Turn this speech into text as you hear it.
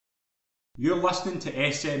You're listening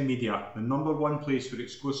to SM Media, the number one place for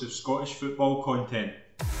exclusive Scottish football content.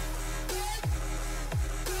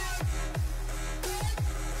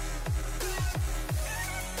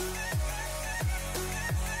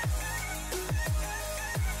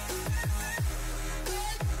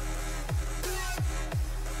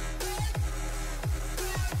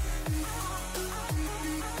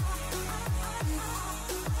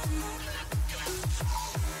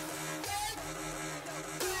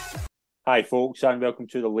 Hi, folks, and welcome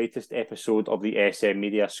to the latest episode of the SM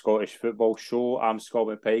Media Scottish Football Show. I'm Scott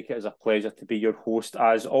McPike. It is a pleasure to be your host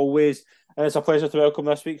as always. And it's a pleasure to welcome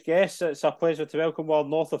this week's guest. It's a pleasure to welcome our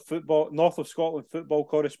North of Scotland football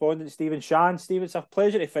correspondent, Stephen Shan. Stephen, it's a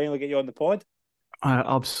pleasure to finally get you on the pod.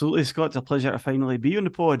 Absolutely, Scott. It's a pleasure to finally be on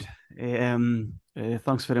the pod.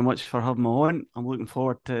 Thanks very much for having me on. I'm looking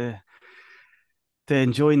forward to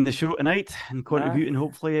enjoying the show tonight and contributing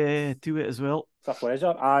hopefully to it as well. It's a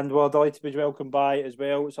pleasure. And we're delighted to be welcomed by as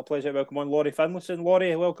well. It's a pleasure to welcome on Laurie Finlayson.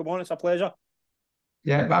 Laurie, welcome on. It's a pleasure.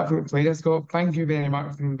 Yeah, absolute pleasure, Scott. Thank you very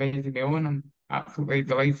much for inviting me on. I'm absolutely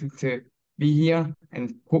delighted to be here,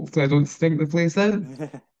 and hopefully I don't stink the place out.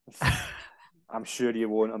 I'm sure you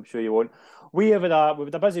won't. I'm sure you won't. We've had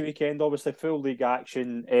a busy weekend, obviously, full league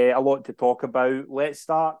action, a lot to talk about. Let's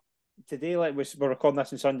start today. We're recording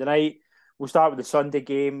this on Sunday night. We'll start with the Sunday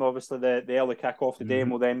game, obviously the early kick-off today, and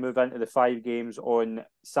we'll then move into the 5 games on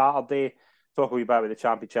Saturday. Talk a wee bit about the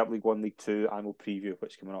Championship, League One, League Two, and we'll preview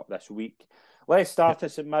what's coming up this week. Let's start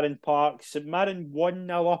at St Mirren Park. St Mirren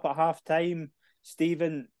 1-0 up at half-time.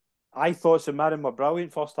 Stephen, I thought St Mirren were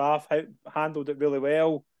brilliant first half, handled it really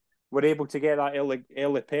well. Were able to get that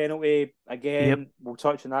early penalty. Again, we'll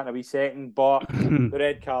touch on that in a wee second, but the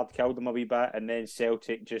red card killed them a wee bit, and then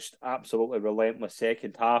Celtic just absolutely relentless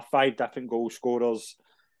second half. 5 different goal scorers.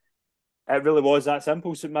 It really was that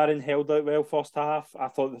simple. St Mirren held out well first half. I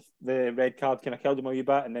thought the red card kind of killed them a wee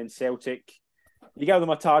bit, and then Celtic, you give them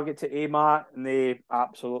a target to aim at, and they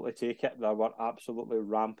absolutely take it. They were absolutely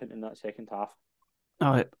rampant in that second half.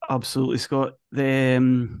 Oh, absolutely, Scott.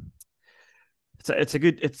 It's a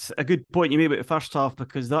good point you made about the first half,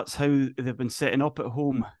 because that's how they've been setting up at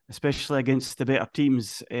home, especially against the better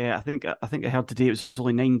teams. I think I heard today it was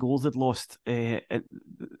only 9 goals they'd lost at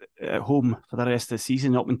home for the rest of the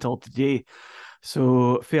season up until today.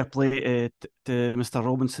 So fair play to Mr.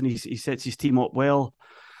 Robinson. He sets his team up well.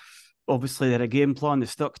 Obviously, they had a game plan. They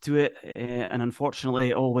stuck to it, and unfortunately,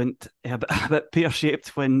 it all went a bit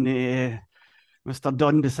pear-shaped when Mr.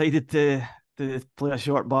 Dunn decided to play a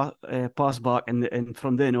short pass back, and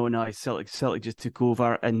from then on, Celtic just took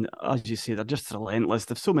over. And as you say, they're just relentless.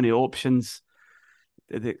 They've so many options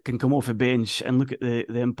that can come off the bench, and look at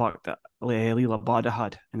the impact that Liel Abada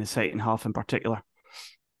had in the second half in particular.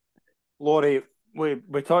 Laurie,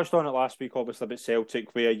 we touched on it last week, obviously, about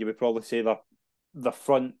Celtic, where you would probably say the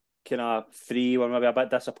front kind of 3 were maybe a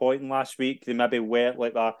bit disappointing last week. They maybe weren't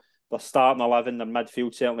like their starting 11, their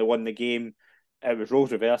midfield certainly won the game. It was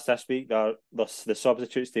roles reversed this week. The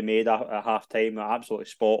substitutes they made at half time are absolutely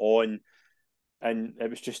spot on. And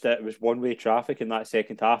it was one-way traffic in that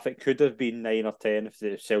second half. It could have been 9 or 10 if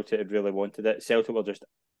the Celtic had really wanted it. Celtic were just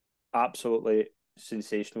absolutely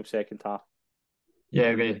sensational second half.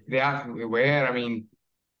 Yeah, they absolutely were. I mean,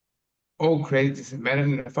 all credit to St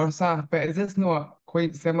Mirren in the first half, but is this not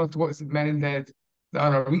quite similar to what St Mirren did the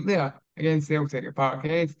other week there against Celtic at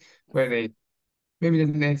Parkhead, where they maybe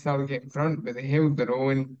didn't necessarily get in front, but they held their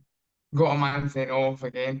own, got a man sent off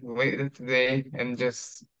again later today, and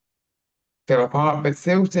just fell apart. But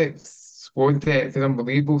Celtic's squad depth is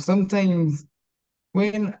unbelievable. Sometimes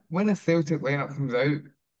when a Celtic lineup comes out,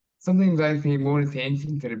 sometimes I pay more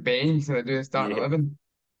attention to the bench than I do the starting 11,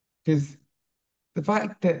 because the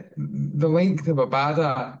fact that the length of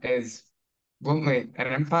Abada is bluntly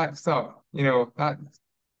an impact sub, that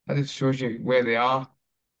just shows you where they are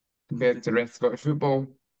compared to the rest of Scottish football.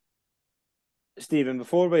 Stephen,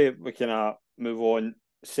 before we kind of move on,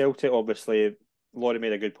 Celtic, obviously, Laurie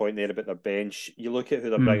made a good point there about their bench. You look at who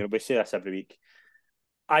they're bringing, we say this every week.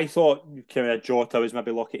 I thought kind of Jota was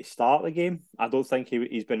maybe lucky to start the game. I don't think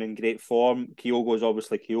he's been in great form. Kyogo's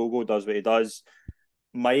obviously Kyogo, does what he does.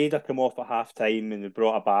 Maeda come off at half time and they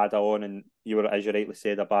brought Abada on, and as you rightly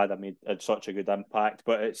said, Abada had such a good impact.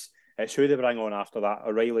 But it's who they bring on after that.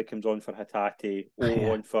 O'Reilly comes on for Hatate,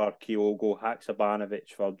 on for Kyogo, Haksabanovic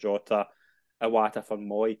for Jota, Iwata for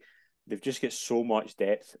Moy. They've just got so much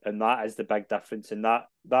depth, and that is the big difference. And that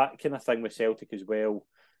kind of thing with Celtic as well.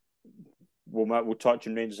 We'll touch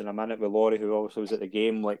on Rangers in a minute with Laurie, who obviously was at the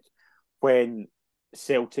game. Like, when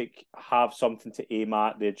Celtic have something to aim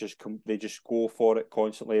at, they just go for it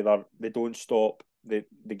constantly. They don't stop. They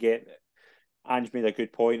get Ange made a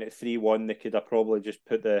good point. At 3-1, they could have probably just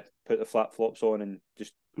put the flip flops on and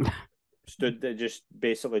just stood there, just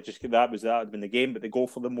basically just that would have been the game. But they go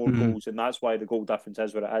for the more goals, and that's why the goal difference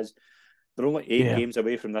is what it is. They're only 8 games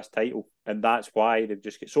away from this title, and that's why they've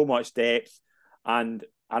just got so much depth. And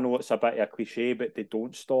I know it's a bit of a cliche, but they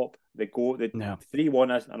don't stop. They go.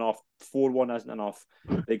 3-1 isn't enough. 4-1 isn't enough.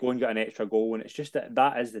 They go and get an extra goal, and it's just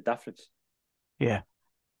that is the difference. Yeah,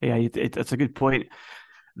 it's a good point.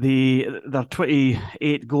 Their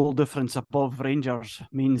 28 goal difference above Rangers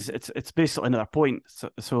means it's basically another point.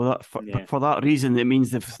 So that for that reason, it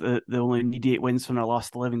means they only need 8 wins from their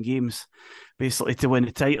last 11 games, basically, to win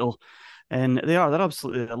the title. And they're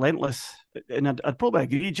absolutely relentless. And I'd probably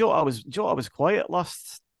agree. Joe, I was quiet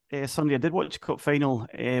last Sunday. I did watch the cup final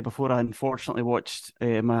before I unfortunately watched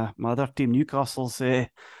my other team, Newcastle's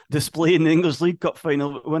display in the English League Cup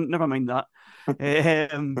final. But never mind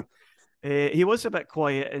that. He was a bit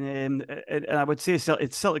quiet, and I would say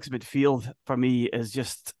Celtic's midfield for me is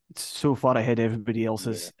just so far ahead of everybody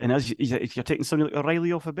else's. Yeah. And if you're taking somebody like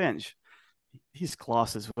O'Reilly off a bench, he's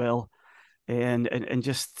class as well. And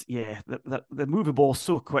just the move the ball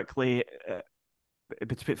so quickly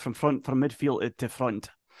from midfield to front.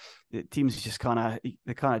 The teams just kind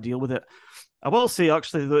of deal with it. I will say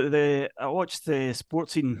actually, I watched the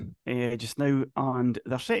Sports Scene just now, and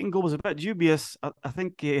their second goal was a bit dubious. I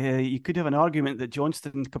think you could have an argument that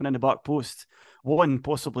Johnston coming in the back post, 1,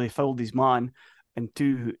 possibly fouled his man, and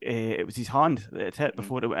 2, it was his hand that it hit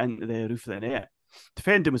before it went into the roof of the net.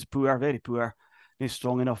 Defending was poor, very poor. Not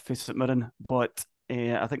strong enough for St Mirren, but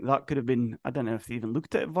I think that could have been. I don't know if they even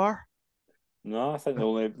looked at VAR. No, I think the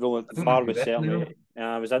only VAR was certainly.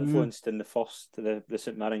 I was influenced in the first the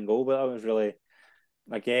St Mirren goal, but that was really,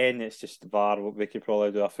 again, it's just VAR. We could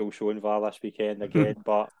probably do a full show in VAR this weekend again,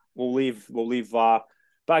 but we'll leave VAR.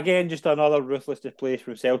 But again, just another ruthless display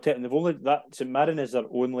from Celtic, and they've only that St Mirren is their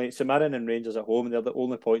only St Mirren and Rangers at home. They're the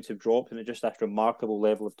only points have dropped, and it's just this remarkable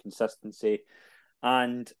level of consistency.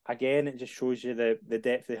 And again, it just shows you the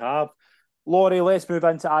depth they have. Laurie, let's move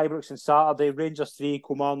into Ibrox on Saturday. Rangers 3,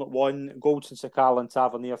 Kilmarnock 1, Goldson, Sakala and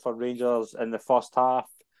Tavernier for Rangers in the first half.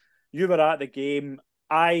 You were at the game.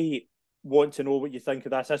 I want to know what you think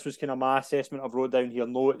of this. This was kind of my assessment. I've wrote down here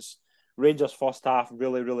notes. Rangers first half,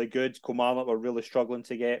 really, really good. Kilmarnock were really struggling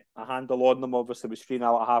to get a handle on them. Obviously, it was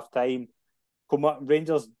 3-0 at half time.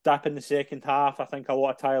 Rangers dip in the second half. I think a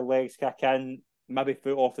lot of tired legs kick in. Maybe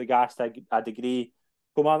foot off the gas to a degree.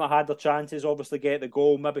 Kilmarnock had their chances, obviously get the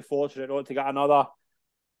goal, maybe fortunate not to get another.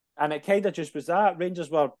 And it kind of just was that. Rangers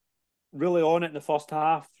were really on it in the first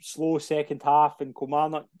half, slow second half, and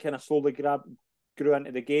Kilmarnock kind of slowly grew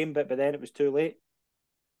into the game, but then it was too late.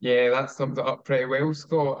 Yeah, that sums it up pretty well,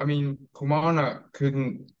 Scott. I mean, Kilmarnock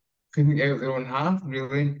couldn't get out their own half,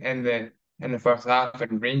 really, in the first half,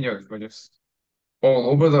 and Rangers were just all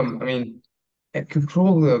over them. I mean, it could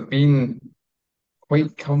probably have been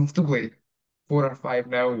quite comfortably 4 or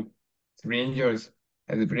 5-0 to Rangers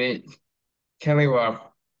at the break. Kelly were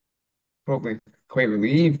probably quite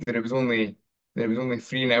relieved that it was only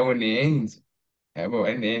 3-0 in the end. Well,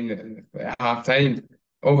 in the end at half time.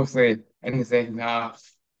 Obviously, in the second half,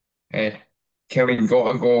 Kelly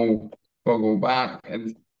got a goal back,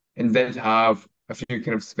 and did have a few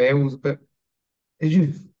kind of spells. But as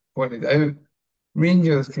you pointed out,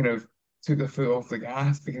 Rangers kind of took their foot off the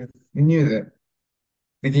gas because they knew that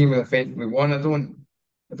the game was effectively won. I don't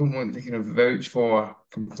want to kind of vouch for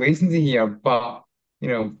complacency here, but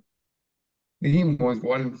the game was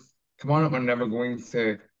won. Kilmarnock were never going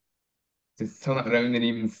to turn it around and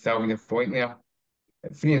even salvage a point there.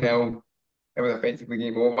 At 3-0, it was effectively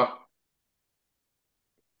game over.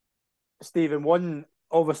 Stephen,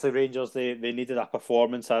 obviously Rangers, they needed a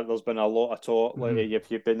performance. There's been a lot of talk. Like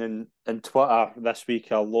if you've been in Twitter this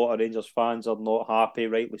week, a lot of Rangers fans are not happy,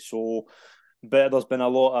 rightly so. But there's been a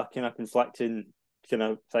lot of kind of conflicting kind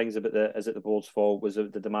of things about is it the board's fault?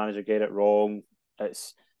 Did the manager get it wrong?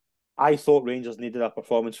 I thought Rangers needed a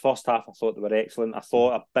performance. First half, I thought they were excellent. I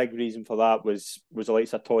thought a big reason for that was the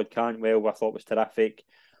likes of Todd Cantwell, I thought was terrific.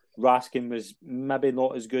 Raskin was maybe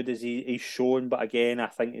not as good as he's shown, but again, I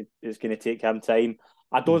think it's going to take him time.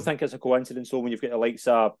 I don't think it's a coincidence, though, when you've got the likes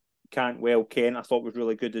of Cantwell, Kent, I thought was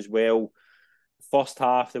really good as well. First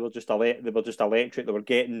half, they were just electric. They were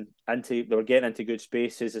getting into good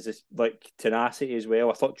spaces. As this like tenacity as well.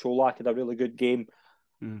 I thought Cholak had a really good game.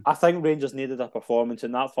 I think Rangers needed a performance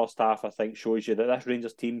in that first half. I think shows you that this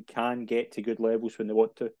Rangers team can get to good levels when they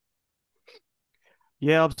want to.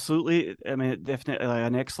 Yeah, absolutely. I mean, definitely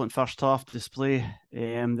an excellent first half display.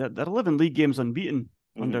 They're 11 league games unbeaten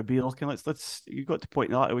under Beale. You've got to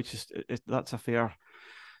point that out, that's a fair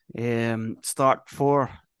start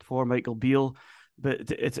for for Michael Beale.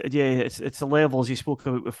 But it's the levels you spoke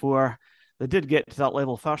about before. They did get to that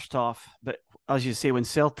level first half, but as you say, when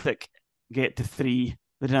Celtic get to 3,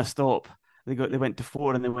 they didn't stop. They went to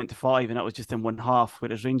 4 and they went to 5, and that was just in one half.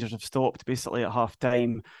 Whereas Rangers have stopped basically at half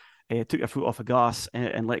time, took their foot off the gas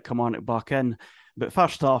and let Kilmarnock back in. But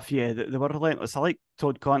first half, yeah, they were relentless. I like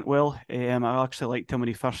Todd Cantwell. I actually liked him when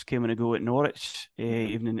he first came in a go at Norwich,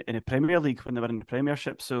 even in the Premier League when they were in the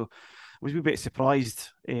Premiership. So I was a wee bit surprised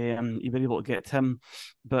you were able to get him.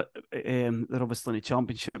 But they're obviously in the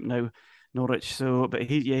Championship now, Norwich. So, but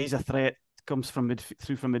he's a threat. Comes from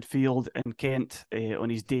through from midfield, and Kent on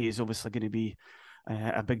his day is obviously going to be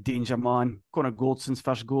a big danger man. Connor Goldson's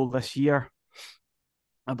first goal this year,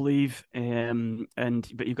 I believe.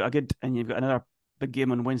 But you've got another big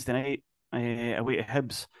game on Wednesday night away to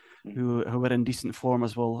Hibs, who are in decent form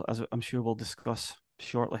as well, as I'm sure we'll discuss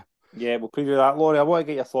shortly. Yeah, we'll preview that. Laurie, I want to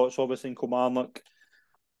get your thoughts, obviously, in Kilmarnock.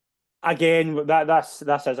 Again, that's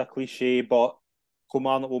as a cliche, but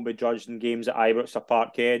Kilmarnock won't be judged in games at Ibrox or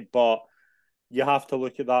Parkhead, but you have to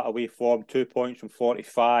look at that away form, 2 points from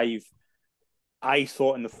 45. I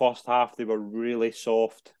thought in the first half they were really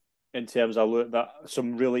soft in terms of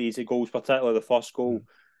some really easy goals, particularly the first goal.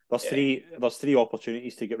 There's three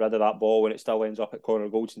opportunities to get rid of that ball when it still ends up at Connor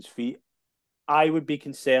Goldson's feet. I would be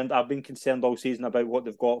concerned. I've been concerned all season about what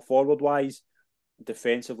they've got forward-wise.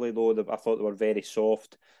 Defensively, though, I thought they were very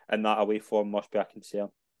soft, and that away form must be a concern.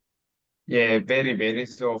 Yeah, very, very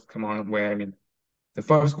soft. Come on, where I mean, the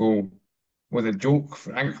first goal was a joke,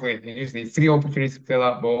 frankly. They usually 3 opportunities to play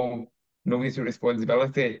that ball, nobody took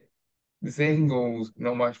responsibility. The second goal's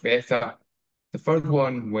not much better. The third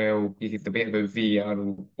one, well, you could debate about VAR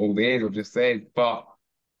all day, as I've just said, but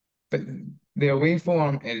the away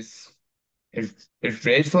form is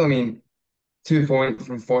dreadful. I mean, 2 points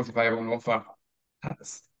from 45 on offer.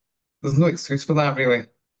 There's no excuse for that, really.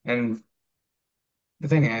 And the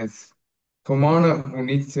thing is, Kilmarnock will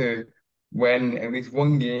need to win at least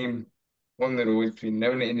one game on the road between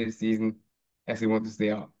now and the end of the season if they want to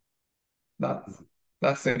stay up.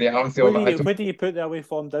 That's the reality of it. Where do you put the away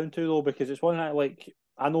form down to, though? Because it's one that, like,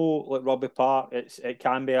 I know, like Rugby Park, it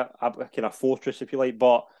can be a kind of fortress, if you like,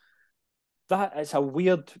 but that it's a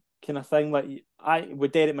weird kind of thing. Like,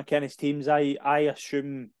 with Derek McInnes teams, I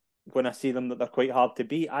assume when I see them that they're quite hard to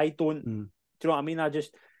beat. I don't. Do you know what I mean? I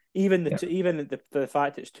just even the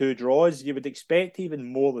fact it's 2 draws, you would expect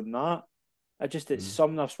even more than that. It's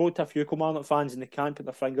something I've spoken to a few Kilmarnock fans and they can't put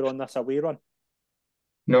their finger on this away run.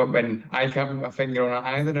 No, but I can't put my finger on it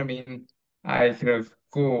either. I mean, I kind of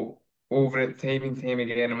go over it time and time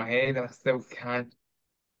again in my head, and I still can't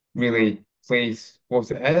really place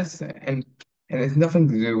what it is. And it's nothing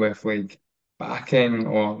to do with like backing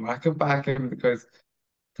or lack of backing, because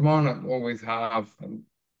Kilmarnock always have, and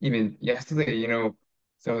even yesterday,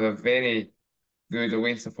 so a very good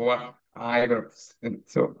away support. Ibrox, and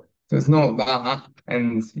so it's not that.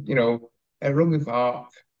 And at Rugby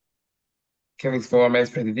Park, Kelly's form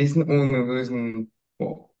is pretty decent, only losing,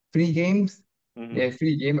 3 games? Mm-hmm. Yeah,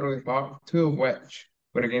 3 games at Rugby Park, 2 of which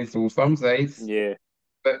were against Old Firm sides. Yeah.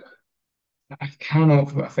 But I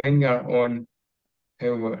cannot put a finger on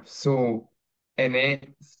how we're so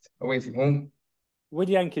inept away from home. What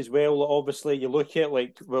do you think as well? Obviously, you look at,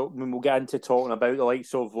 like, when we'll get into talking about the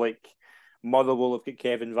likes of, like, Motherwell have got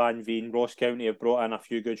Kevin Van Veen, Ross County have brought in a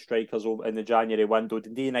few good strikers in the January window.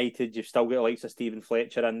 Dundee United, you've still got the likes of Stephen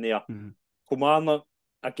Fletcher in there. Kilmarnock,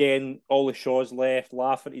 again, Ollie Shaw's left,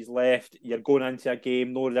 Lafferty's left. You're going into a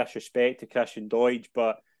game, no disrespect to Christian Doidge,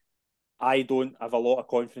 but I don't have a lot of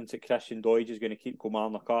confidence that Christian Doidge is going to keep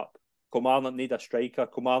Kilmarnock up. Kilmarnock need a striker.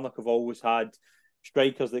 Kilmarnock have always had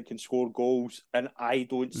strikers that can score goals, and I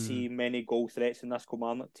don't see many goal threats in this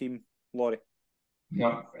Kilmarnock team, Laurie.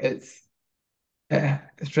 No,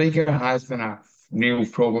 striker has been a real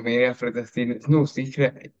problem area for this team. It's no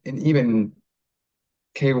secret. And even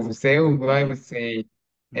Kyle Vassell, who I would say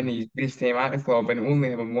in his brief time at the club and only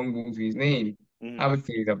having 1 goal to his name, I would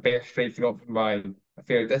say he's a better striker option by a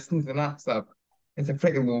fair distance, and it's a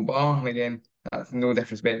pretty low bar. And again, that's no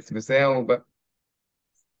disrespect to Vassell, but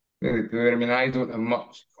really poor. I mean, I don't have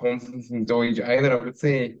much confidence in Doidge either. I would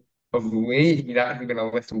say of late he'd actually been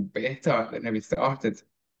a little better than how he started.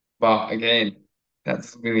 But again, that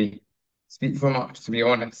doesn't really speak for much, to be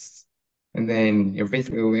honest. And then you're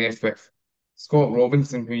basically left with Scott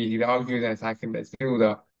Robinson, who you could argue is an attacking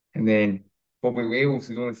midfielder, and then Bobby Wales,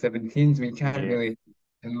 who's only 17, so we can't really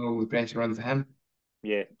handle the pressure onto him.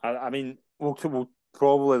 Yeah, I mean, we'll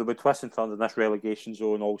probably be twisting turns in this relegation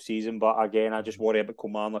zone all season, but again, I just worry about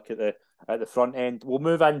Kilmarnock at the front end. We'll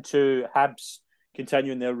move into Hibs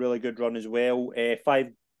continuing their really good run as well.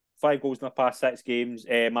 5 5 goals in the past 6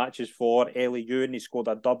 matches for Ellie Ewan. He scored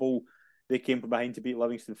a double. They came from behind to beat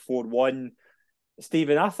Livingston 4-1.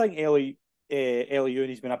 Stephen, I think Ellie Ewan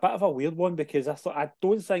has been a bit of a weird one because I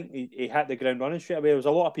don't think he hit the ground running straight away. There was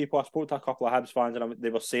a lot of people, I spoke to a couple of Hibs fans, and they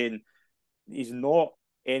were saying he's not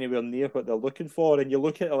anywhere near what they're looking for. And you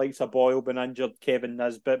look at the likes of Boyle been injured, Kevin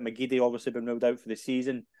Nisbet, McGeady obviously been ruled out for the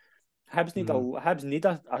season. Hibs need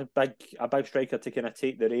a big striker to kind of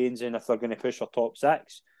take the reins in if they're going to push for top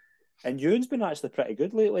 6. And Ewan's been actually pretty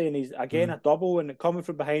good lately, and he's again a double and coming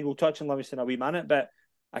from behind. We'll touch on Livingston in a wee minute, but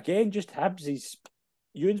again, just Hibs.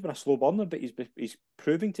 Ewan's been a slow burner, but he's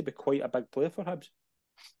proving to be quite a big player for Hibs.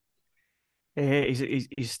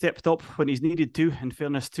 He's stepped up when he's needed to. In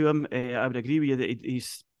fairness to him, I would agree with you that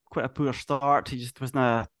he's quite a poor start. He just wasn't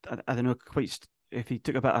I don't know quite if he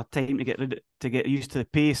took a bit of time to get used to the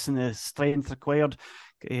pace and the strength required.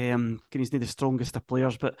 He's not the strongest of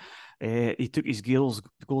players, but he took his goals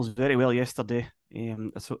very well yesterday.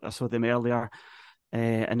 I saw them earlier,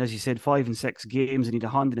 and as you said, 5 and 6 games, and he had a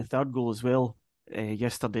hand in the third goal as well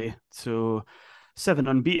yesterday. So 7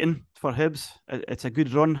 unbeaten for Hibs. It's a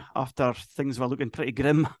good run after things were looking pretty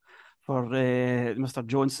grim for Mr.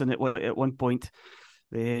 Johnson at one point.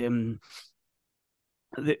 They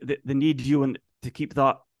need Ewan to keep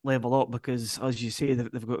that level up because, as you say,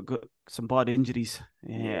 they've got some bad injuries.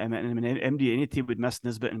 I mean, any team would miss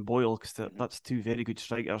Nisbet and Boyle because that's 2 very good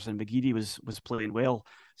strikers, and McGeady was playing well.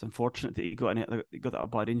 It's unfortunate that he got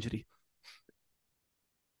that bad injury.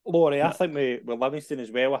 Laurie, I think with Livingston as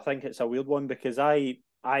well, I think it's a weird one because we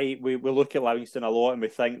look at Livingston a lot and we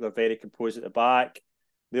think they're very composed at the back.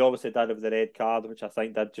 They obviously did have the red card, which I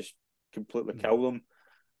think did just completely kill them.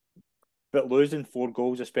 But losing 4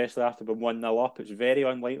 goals, especially after being 1-0 up, it's very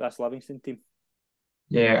unlike this Livingston team.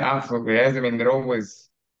 Yeah, absolutely is. I mean, they're always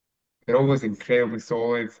incredibly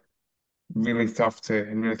solid, really tough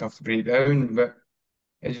to break down. But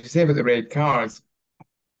as you say about the red cards,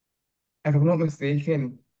 if I'm not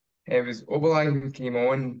mistaken, it was Obalai who came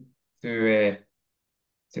on to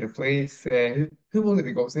replace who was it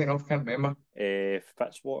that got sent off? Can't remember.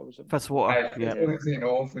 Fitzwater, was it? Fitzwater, yeah. Got sent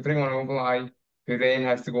off. We bring on Obalai, who then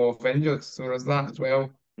has to go off injured. So there's that as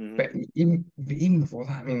well. Mm-hmm. But even before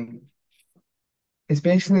that, I mean,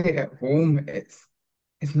 especially at home, it's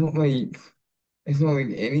not like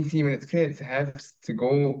any team, and it's credit to Hibs to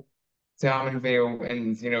go to Armanville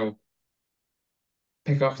and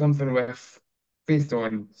pick up something based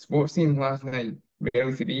on sports team last night,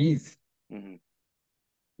 relative ease. Mm-hmm.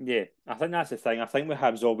 Yeah, I think that's the thing. I think with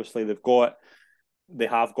Hibs, obviously, they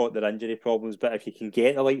have got their injury problems, but if you can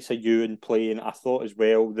get the likes of Ewan playing, I thought as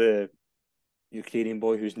well, the Ukrainian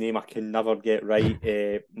boy whose name I can never get right,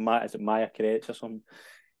 is it Maya Kerech or something?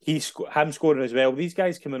 Him scoring as well. These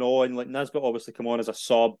guys coming on, like Nisbet obviously come on as a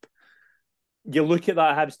sub. You look at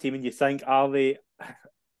that Hibs team and you think, are they?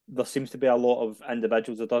 There seems to be a lot of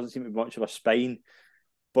individuals. There doesn't seem to be much of a spine,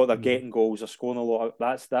 but they're getting goals. They're scoring a lot.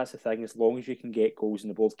 That's the thing. As long as you can get goals in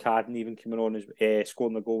the board, Cadden even coming on as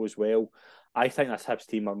scoring the goal as well. I think this Hibs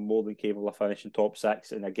team are more than capable of finishing top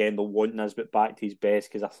 6. And again, they'll want Nisbet back to his best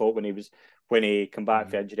because I thought when he come back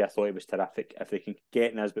for injury, I thought he was terrific. If they can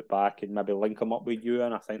get Nisbet back and maybe link him up with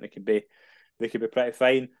Ewan, I think they could be pretty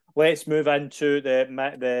fine. Let's move into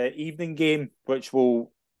the evening game, which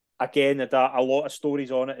will again had a lot of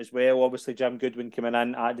stories on it as well. Obviously, Jim Goodwin coming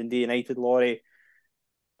in at Dundee United, Laurie.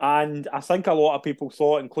 And I think a lot of people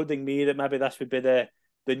thought, including me, that maybe this would be the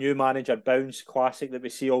new manager bounce classic that we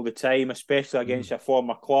see all the time, especially against your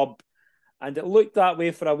former club. And it looked that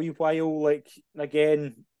way for a wee while. Like,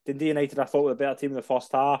 again, Dundee United, I thought were the better team in the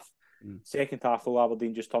first half. Second half, though,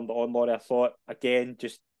 Aberdeen just turned it on, Laurie. I thought, again,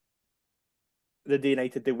 just Dundee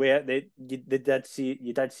United, you did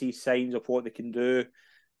see signs of what they can do,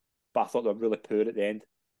 but I thought they were really poor at the end.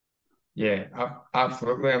 Yeah,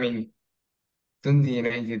 absolutely. I mean, Dundee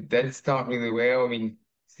United did start really well. I mean,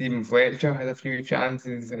 Stephen Fletcher had a few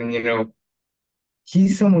chances, and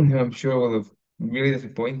he's someone who I'm sure will have really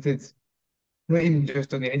disappointed. Not even just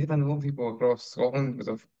Dundee United, but a lot of people across Scotland because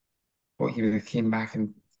of what he would have came back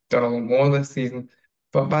and done a lot more this season.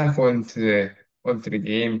 But back onto the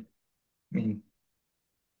game, I mean,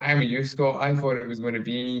 I'm with you, Scott. I thought it was going to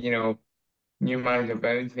be, new manager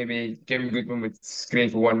bound. Maybe Jim Goodwin would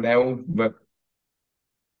scrape a 1-0, but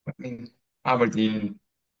I mean, Aberdeen,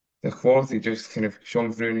 the quality just kind of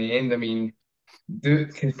shone through in the end. I mean,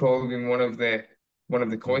 Duke has probably been one of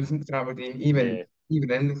the constants for Aberdeen, even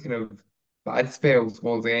in the kind of bad spells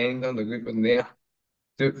towards the end under Goodwin there.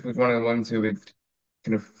 Duke was one of the ones who would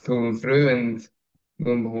kind of pull them through, and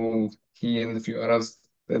lo and behold, he and a few others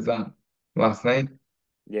did that last night.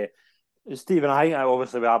 Yeah. Stephen, I think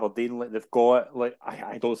obviously with Aberdeen, like they've got like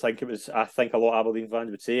I don't think it was. I think a lot of Aberdeen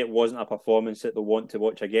fans would say it wasn't a performance that they want to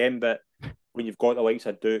watch again. But when you've got the likes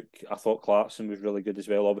of Duke, I thought Clarkson was really good as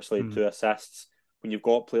well. Obviously, 2 assists. When you've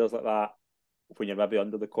got players like that, when you're maybe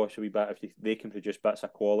under the cosh a wee bit, they can produce bits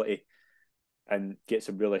of quality and get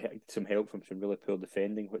some help from some really poor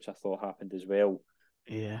defending, which I thought happened as well.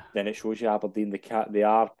 Yeah. Then it shows you Aberdeen they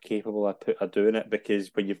are capable of doing it,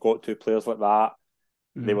 because when you've got two players like that,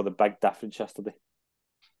 they were the big difference yesterday.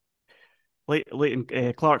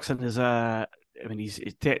 Leighton Clarkson is I mean, he's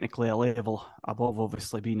technically a level above,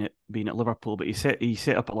 obviously being at Liverpool, but he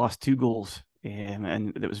set up the last 2 goals,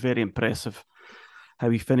 and it was very impressive how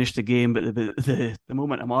he finished the game. But the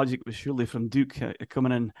moment of magic was surely from Duke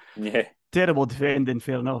coming in. Yeah, terrible defending,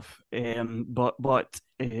 fair enough, but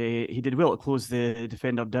he did well to close the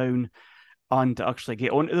defender down and to actually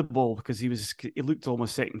get onto the ball, because he looked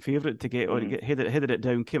almost second favourite to get on, headed it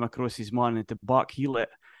down, came across his man, and to back heel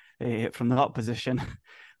it from that position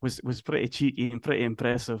was pretty cheeky and pretty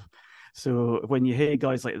impressive. So when you hit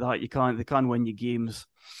guys like that, they can win you games.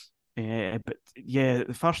 But yeah,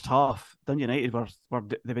 the first half, Dundee United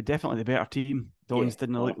they were definitely the better team. Dons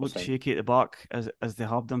didn't look shaky at the back as they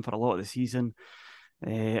have done for a lot of the season,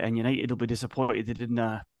 and United will be disappointed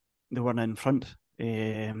they weren't in front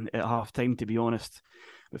at half time, to be honest.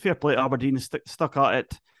 But fair play to Aberdeen, stuck at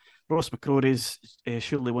it. Ross McCrory's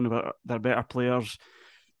surely one of their better players.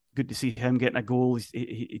 Good to see him getting a goal.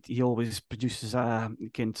 He always produces a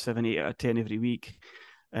 7, 8 out of 10 every week.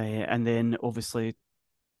 And then obviously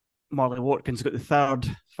Marley Watkins got the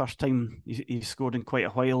first time he's scored in quite a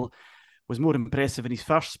while. Was more impressive in his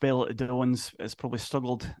first spell at the Dons. Has probably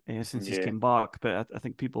struggled since he's came back. But I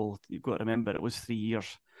think you've got to remember it was 3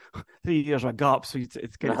 years, 3 years of a gap. So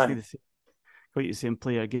it's kind of quite the same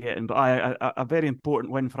player getting. But a very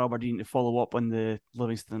important win for Aberdeen to follow up on the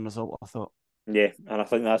Livingston result, I thought. Yeah, and I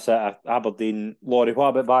think that's it. Aberdeen, Laurie, what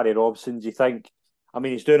about Barry Robson? Do you think, I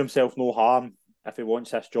mean, he's doing himself no harm if he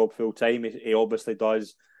wants this job full time. He obviously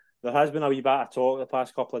does. There has been a wee bit of talk the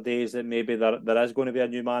past couple of days that maybe there is going to be a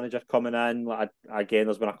new manager coming in. Again,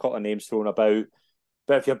 there's been a couple of names thrown about.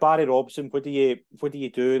 But if you're Barry Robson, what do you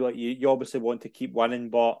do? Like you obviously want to keep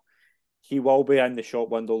winning, but he will be in the shop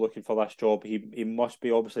window looking for this job. He must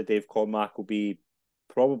be. Obviously, Dave Cormack will be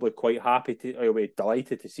probably quite happy he'll be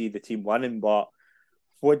delighted to see the team winning. But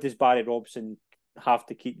what does Barry Robson have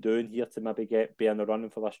to keep doing here to maybe be in the running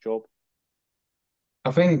for this job?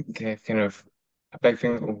 I think kind of a big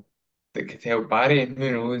thing that could help Barry,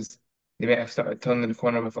 who knows, they might have started turning the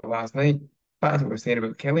corner with it last night. That's what we're saying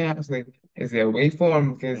about Kelly, actually, is the away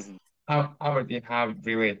form, because Aberdeen have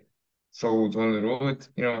really sold on the road,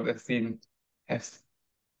 this season. If,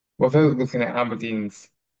 without looking at Aberdeen's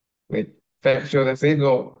fixture, if they've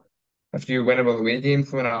got a few winnable away games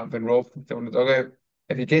coming up and Rob still in the dugout,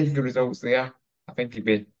 if he gets good results there, I think he'd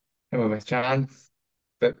be him with a chance.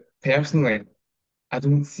 But personally, I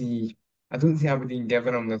don't see Aberdeen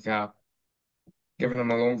giving him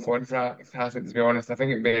a long contract. To be honest, I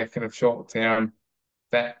think it'd be a kind of short term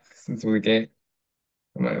fix until we get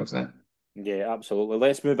someone else in. Yeah, absolutely.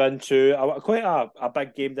 Let's move into quite a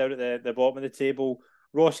big game down at the bottom of the table.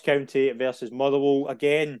 Ross County versus Motherwell.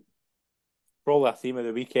 Again, probably a theme of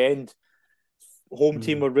the weekend. Home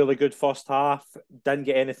team were really good first half, didn't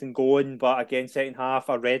get anything going, but again, second half,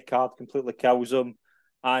 a red card completely kills them.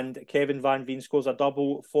 And Kevin Van Veen scores a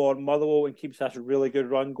double for Motherwell and keeps this really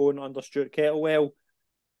good run going under Stuart Kettlewell.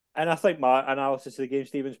 And I think my analysis of the game,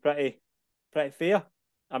 Stephen's pretty fair.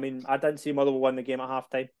 I mean, I didn't see Motherwell win the game at half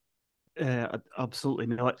time. Absolutely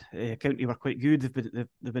not. County were quite good.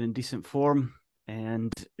 They've been in decent form,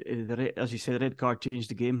 and as you said, the red card changed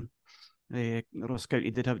the game. Ross County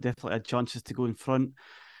definitely had chances to go in front,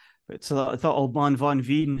 but so I thought old man Van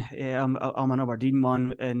Veen, I'm an Aberdeen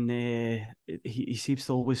man, and he seems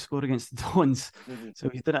to always score against the Dons. So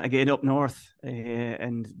he's done it again up north,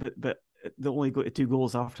 but they only got to 2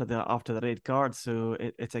 goals after the red card, so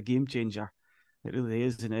it's a game changer. It really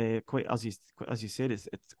is, and quite as you said, it's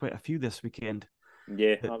quite a few this weekend.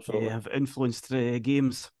 Yeah, absolutely. Have influenced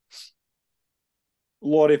games.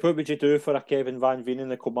 Laurie, what would you do for a Kevin Van Veen in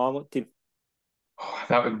the Kilmarnock team? Oh,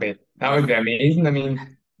 that would be amazing. I mean,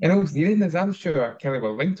 in all seriousness, I'm sure Kelly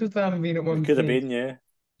were linked with Van Veen at one Could have stage. been,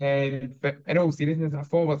 yeah. But in all seriousness, a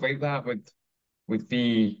forward like that would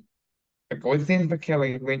be a godsend for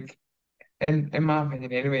Kelly. Like in my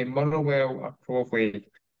opinion, anyway, Motherwell are probably,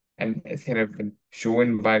 and it's kind of been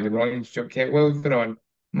shown by the run Stuart Kettlewell's been on.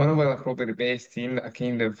 Motherwell are probably the best team that are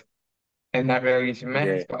kind of in that relegation mix,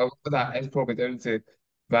 Yeah. but a lot of that is probably down to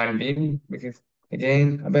Van Veen, because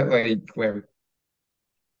again, a bit like, well,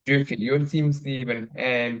 Duke at your team, Stephen,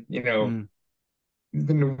 and Mm, there's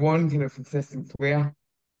been one kind of consistent player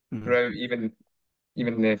mm, throughout even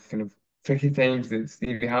the kind of tricky times that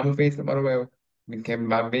Stevie Hammer faced at Motherwell, with Kevin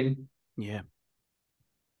Bambine. yeah.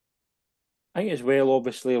 I think as well,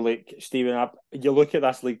 obviously, like Stephen, you look at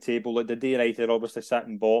this league table, like the Day United are obviously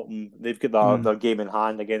sitting bottom. They've got Mm, their game in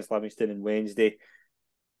hand against Livingston on Wednesday.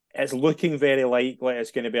 It's looking very likely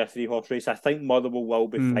it's going to be a three-horse race. I think Motherwell will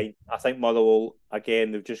be mm, fine. I think Motherwell,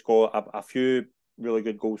 again, they've just got a few really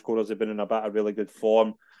good goal scorers. They've been in a bit of really good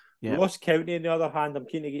form. yeah. Ross County, on the other hand, I'm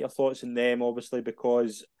keen to get your thoughts on them, obviously,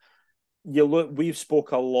 because you look, we've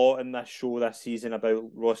spoke a lot in this show this season about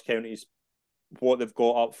Ross County's what they've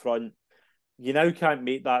got up front. You now can't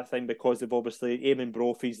make that thing because they've obviously Eamon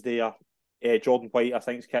Brophy's there. Jordan White, I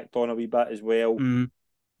think, has kicked on a wee bit as well. Mm,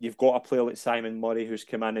 You've got a player like Simon Murray who's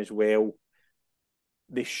come in as well.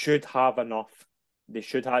 They should have enough. They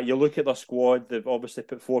should have. You look at their squad. They've obviously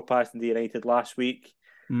put 4 past in the United last week.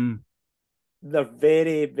 mm, They're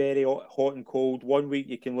very, very hot and cold. One week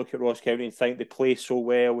you can look at Ross County and think they play so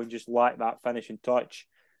well and just lack that finishing touch.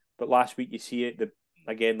 But last week you see it.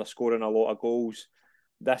 Again, they're scoring a lot of goals.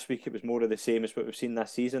 This week it was more of the same as what we've seen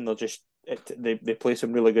this season. They play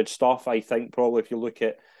some really good stuff. I think probably if you look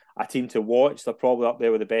at a team to watch, they're probably up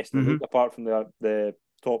there with the best in the mm-hmm. league, apart from the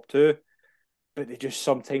top two. But they just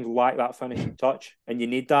sometimes lack that finishing touch, and you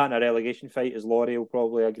need that in a relegation fight, as Laurie will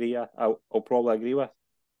probably agree. I'll probably agree with.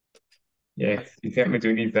 Yes, you certainly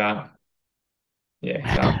do need that.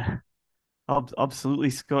 Yeah, that.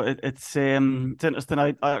 Absolutely, Scott. It's interesting.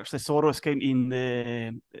 I actually saw Ross County in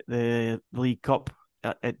the League Cup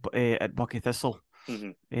at Bucky Thistle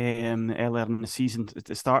earlier in the season, at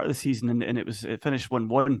the start of the season, and it finished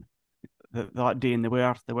 1-1 that day, and they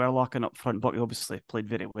were locking up front. Bucky obviously played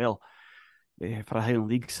very well for a Highland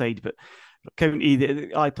League side, but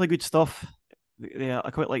County, I play good stuff. I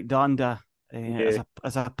quite like Danda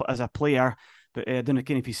as a player, but I don't know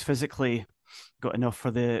if he's physically got enough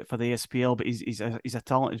for the SPL, but he's a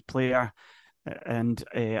talented player, and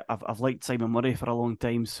I've liked Simon Murray for a long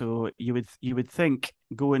time. So you would think,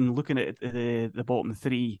 looking at the bottom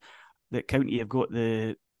three, that County have got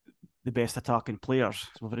the best attacking players.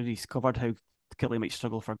 So we've already covered how Killie might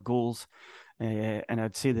struggle for goals, and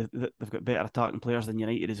I'd say that they've got better attacking players than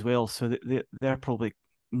United as well. So they're probably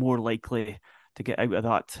more likely to get out of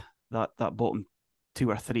that bottom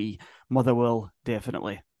 2 or 3. Motherwell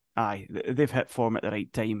definitely. Aye, they've hit form at the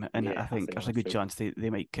right time, and I think there's a good chance they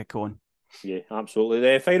might kick on. Yeah, absolutely.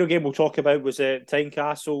 The final game we'll talk about was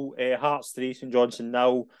Tynecastle, Hearts 3, St Johnstone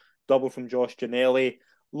 0, double from Josh Ginnelly.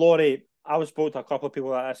 Laurie, I was spoke to a couple of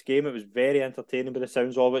people at this game. It was very entertaining by the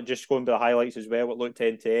sounds of it. Just going by the highlights as well, it looked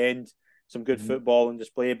end to end. Some good football on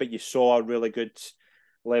display, but you saw a really good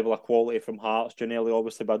level of quality from Hearts. Ginnelly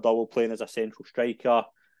obviously by double playing as a central striker.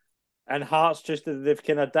 And Hearts they've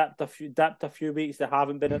kind of dipped a few weeks. They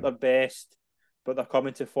haven't been at their best, but they're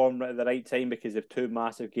coming to form at the right time because they've 2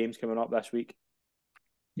 massive games coming up this week.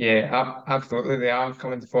 Yeah, absolutely. They are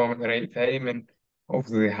coming to form at the right time, and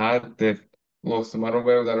obviously they've lost to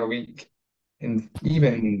Motherwell the other week, and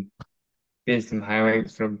even based on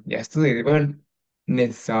highlights from yesterday, they weren't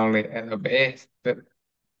necessarily at their best, but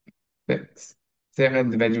certain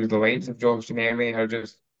individuals, the likes of Josh and Emily, are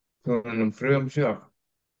just pulling them through. I'm sure.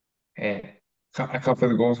 A couple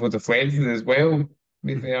of the goals were deflected as well, to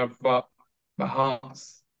be fair, but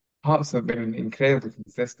Hearts have been incredibly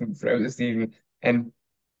consistent throughout the season, and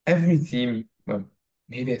every team, well,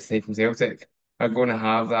 maybe aside from Celtic, are going to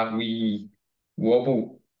have that wee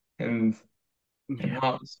wobble, and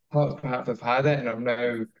Hearts perhaps have had it and have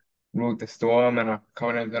now rode the storm and are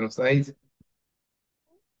coming out the other side.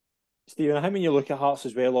 Stephen, I think when you look at Hearts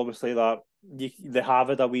as well, obviously they have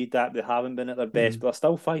had a wee dip, they haven't been at their best, but they're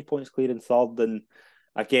still 5 points clear in third. And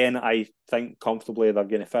again, I think comfortably they're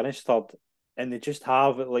going to finish third. And they just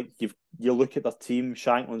have you look at their team.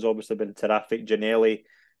 Shankland's obviously been terrific. Ginnelly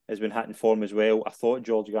has been hitting form as well. I thought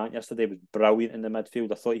George Grant yesterday was brilliant in the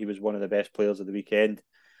midfield. I thought he was one of the best players of the weekend.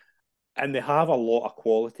 And they have a lot of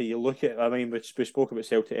quality. You look at, we spoke about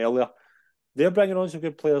Celtic earlier. They're bringing on some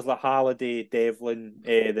good players like Halliday, Devlin,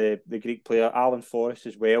 the Greek player, Alan Forrest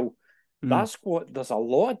as well. That squad, there's a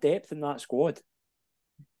lot of depth in that squad.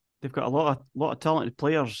 They've got a lot of talented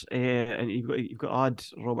players, and you've got to add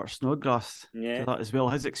Robert Snodgrass to that as well.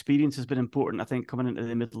 His experience has been important, I think, coming into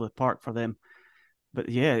the middle of the park for them. But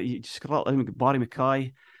yeah, you just got Barry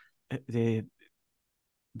Mackay, the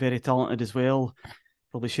very talented as well.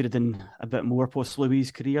 Probably should have done a bit more post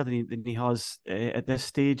Louis' career than he has at this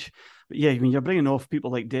stage. But yeah, when you're bringing off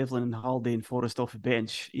people like Devlin and Halliday and Forrest off the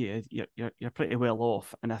bench, yeah, you're pretty well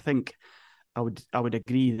off. And I think I would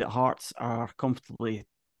agree that Hearts are comfortably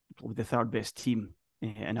probably the third best team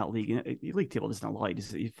in that league. And the league table doesn't lie.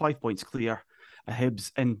 It's 5 points clear of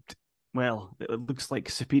Hibs, and well, it looks like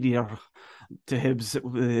superior to Hibs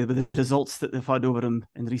with the results that they've had over them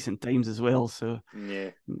in recent times as well. So, Yeah.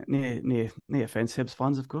 no offence, Hibs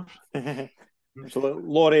fans, of course. So,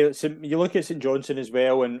 Laurie, you look at St Johnstone as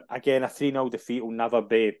well, and again, a 3-0 defeat will never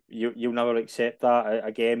be, you'll never accept that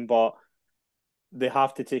again, but they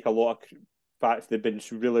have to take a lot of facts. They've been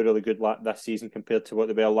really, really good this season compared to what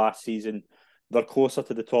they were last season. They're closer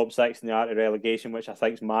to the top six than they are to relegation, which I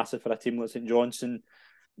think is massive for a team like St Johnstone.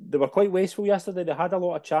 They were quite wasteful yesterday. They had a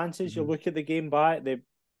lot of chances. You look at the game back, they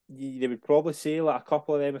would probably say like a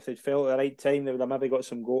couple of them, if they'd felt at the right time, they would have maybe got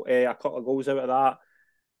a couple of goals out of that.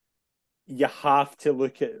 You have to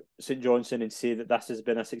look at St Johnstone and say that this has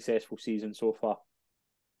been a successful season so far.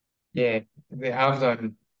 Yeah, they have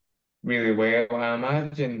done really well. I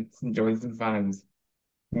imagine St Johnstone fans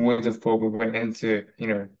would have probably went into,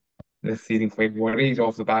 this season quite worried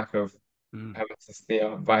off the back of having to stay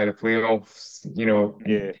up by the playoffs,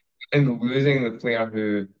 Yeah. and losing the player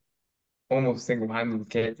who almost single-handedly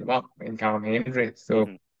kept them up in Callum Hendry. So,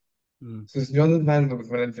 so St Johnstone fans will be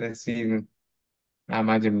coming into this season, I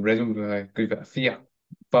imagine, riddled with a good bit of fear.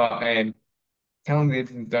 But Callum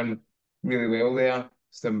Davison's done really well there.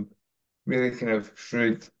 Some really kind of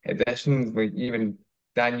shrewd additions, like even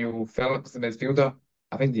Daniel Phillips, the midfielder.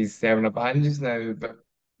 I think he's serving a ban just now, but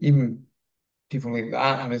even people like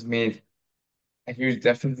that have made a huge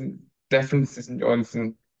difference to St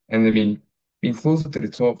Johnstone, and they've been closer to the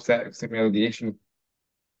top six in relegation.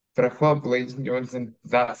 For a club like St Johnstone,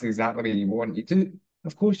 that's exactly what you want. You do,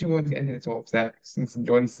 of course, you want to get into the top six, and St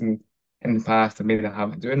Johnstone in the past have made a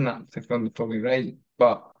habit of doing that, particularly probably right.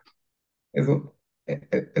 But as,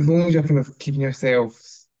 as long as you're kind of keeping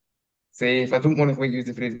yourself safe, I don't want to quite use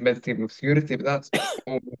the phrase mid-table obscurity, but that's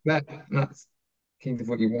almost that. That's kind of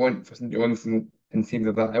what you want for St Johnstone and teams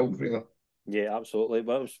of that ilk, really. Yeah, absolutely.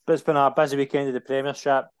 Well, it's been a busy weekend of the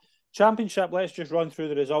Premiership. Championship, let's just run through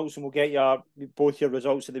the results and we'll get both your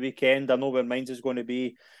results of the weekend. I know where mine's is going to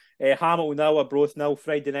be. Hamilton 0, Arbroath 0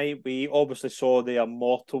 Friday night. We obviously saw the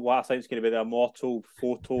immortal, what I think is going to be the immortal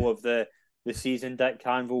photo of the season, Dick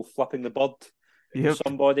Canville flipping the bird to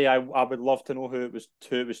somebody. I would love to know who it was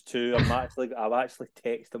to. I've actually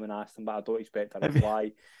texted him and asked him, but I don't expect a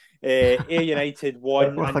reply. Ayr United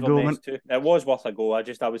won, Inverness 2. It was worth a go.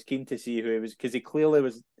 I was keen to see who it was, because he clearly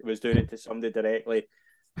was doing it to somebody directly.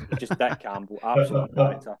 Just Dick Campbell, absolute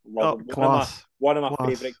character. Love him. One of my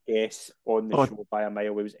favourite guests on the show by a mile.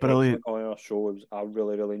 It was brilliant on our show. I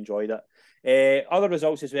really, really enjoyed it. Other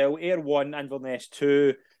results as well. Ayr 1, Inverness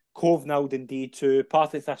 2, Cove 0, Dundee 2,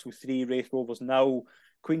 Partick Thistle 3, Raith Rovers 0,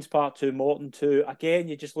 Queen's Park 2, Morton 2. Again,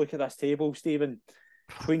 you just look at this table, Stephen.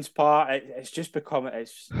 Queen's Park, it's just become,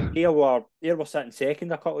 Ayr were sitting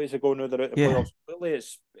second a couple of years ago. Now they're out the playoffs. Clearly,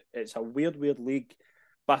 it's a weird league.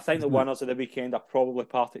 But I think the winners of the weekend are probably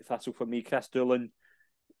Partick Thistle for me. Chris Doolan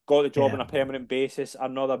got the job on a permanent basis.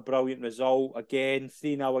 Another brilliant result. Again,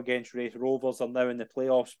 3-0 against Raith Rovers. They're now in the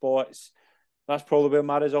playoff spots. That's probably where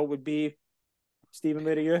my result would be. Stephen,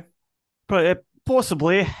 where are you?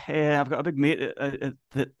 Possibly. I've got a big mate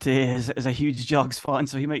that is a huge Jugs fan,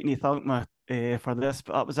 so he might need to thank me for this.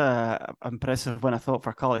 But that was a impressive win, I thought,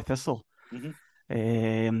 for Carly Thistle.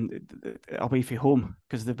 Away from home,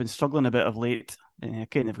 because they've been struggling a bit of late.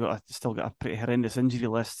 Again, they've still got a pretty horrendous injury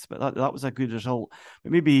list, but that was a good result.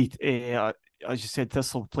 But maybe, as you said,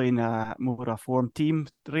 Thistle playing more a form team,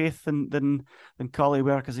 Wraith, than Carly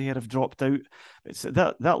were, because they have dropped out. It's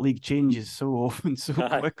that league changes so often, so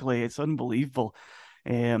quickly. It's unbelievable.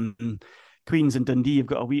 Queens and Dundee have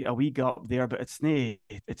got a wee gap there, but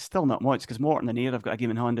it's still not much, because Morton and Ayr have got a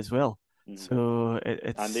game in hand as well. So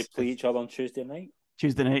and they play each other on Tuesday night.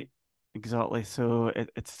 Exactly. So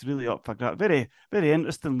it's really up for grabs. Very, very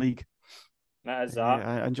interesting league. That is that.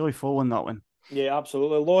 I enjoy following that one. Yeah,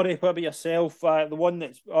 absolutely. Laurie, what about yourself? Another one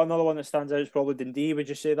that stands out is probably Dundee. Would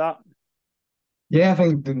you say that? Yeah, I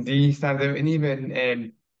think Dundee stands out, and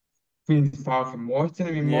even Queen's Park and Morton.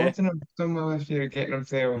 I mean, Morton have done well this year, getting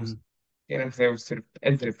themselves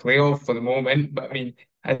into the playoff for the moment. But I mean,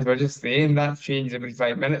 as we're just saying, that changes every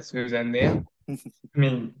 5 minutes. Who's in there? I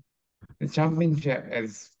mean, the Championship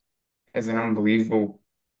is an unbelievable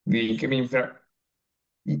league. I mean,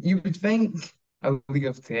 you would think a league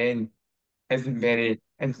of 10 isn't very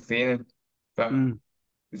entertaining, but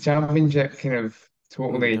the Championship kind of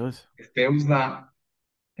totally dispels that.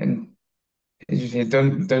 And as you say,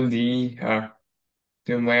 Dundee are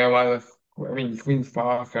doing well. I mean, Queen's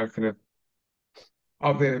Park are kind of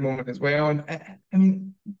up there at the moment as well. And I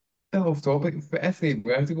mean, bit off topic, but if they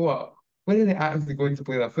were to go up, where are they actually going to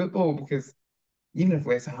play their football? Because even if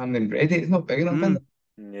West Ham and Ready, it's not big enough, is it?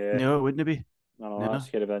 Yeah, No, it wouldn't be. no, No. that's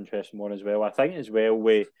going to be an interesting one as well. I think as well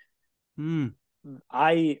Mm.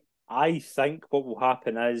 I think what will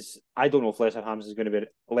happen is I don't know if Lesser Hampton's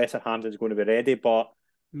going to be ready, but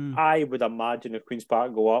Mm. I would imagine if Queen's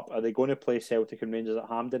Park go up, are they going to play Celtic and Rangers at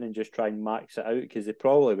Hampden and just try and max it out because they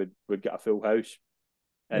probably would get a full house.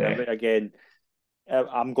 And Yeah. again,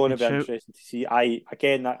 I'm going to Good be shout. interested to see. I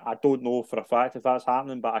don't know for a fact if that's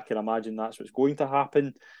happening, but I can imagine that's what's going to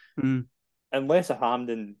happen. Mm. Unless at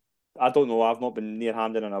Hampden, I don't know. I've not been near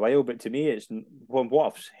Hampden in a while, but to me, it's from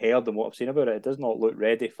what I've heard and what I've seen about it, it does not look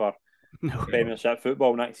ready for No. Premiership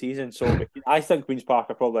football next season. So I think Queen's Park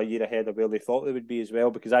are probably a year ahead of where they thought they would be as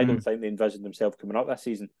well, because I don't think they envisioned themselves coming up this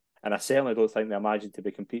season, and I certainly don't think they imagined to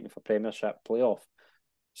be competing for Premiership playoff.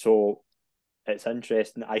 So it's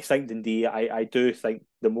interesting. I think Dundee. I do think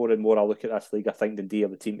the more and more I look at this league, I think Dundee are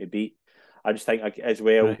the team to beat. I just think as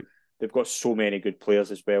well Right. they've got so many good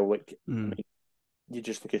players as well. Like I Mm. mean, you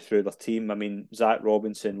just look through their team. I mean, Zach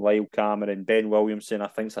Robinson, Lyle Cameron, Ben Williamson. I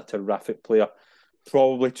think's a terrific player.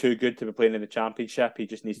 Probably too good to be playing in the Championship. He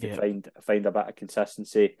just needs to Yeah. find a bit of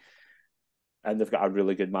consistency. And they've got a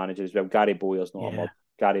really good manager as well. Gary Boyer's not a Yeah. mug.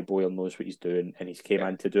 Gary Boyer knows what he's doing, and he's came Yeah.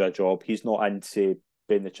 in to do a job. He's not in to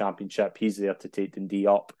be in the Championship. He's there to take Dundee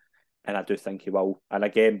up, and I do think he will. And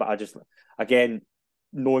again,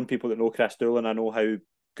 knowing people that know Chris Doolan, I know how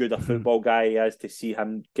good a Mhm. football guy he is. To see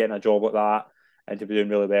him getting a job like that and to be doing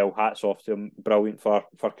really well, hats off to him. Brilliant for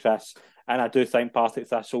Chris. And I do think Partick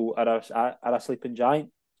Thistle are a sleeping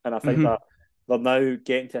giant, and I think Mhm. that they're now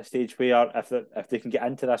getting to a stage where if they can get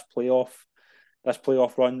into this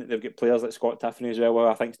playoff run, they've got players like Scott Tiffany as well, who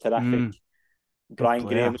I think is terrific. Mm. Brian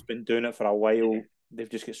player. Graham's been doing it for a while. They've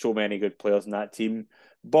just got so many good players in that team.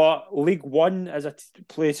 But League One is a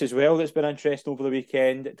place as well that's been interesting over the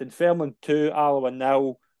weekend. Dunfermline 2, Alloa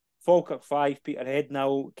 0, Falkirk 5, Peterhead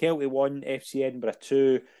 0, Kelty 1, FC Edinburgh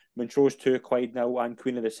 2, Montrose 2, Clyde 0, and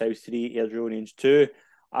Queen of the South 3, Airdrieonians 2.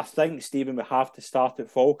 I think, Stephen, we have to start at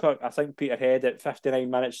Falkirk. I think Peterhead at 59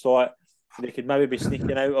 minutes thought they could maybe be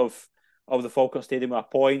sneaking out of the Falkirk Stadium with a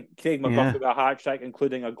point. Craig McGuffey Yeah. with a hat trick,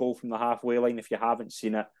 including a goal from the halfway line. If you haven't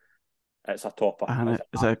seen it, it's a topper. And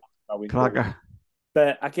it's a brilliant goal. cracker.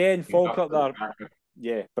 But again, Falkirk,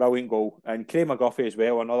 brilliant goal. And Craig McGuffey as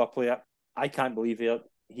well, another player. I can't believe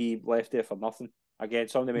he left there for nothing. Again,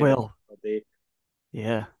 somebody made Well, it the day.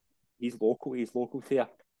 yeah. He's local to you.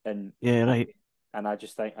 And Yeah, right. And I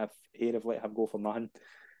just think if he'd have let him go for nothing.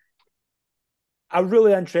 A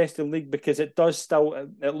really interesting league because it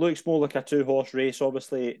looks more like a two-horse race.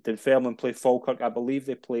 Obviously, Dunfermline play Falkirk. I believe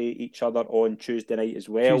they play each other on Tuesday night as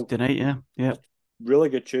well. Tuesday night, yeah. Yeah. Really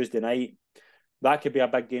good Tuesday night. That could be a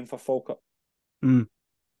big game for Falkirk.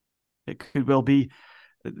 It could well be.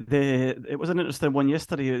 It was an interesting one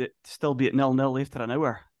yesterday. It still be at 0-0 after an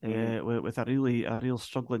hour with a real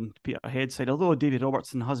struggling Peterhead side. Although David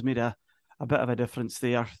Robertson has made a bit of a difference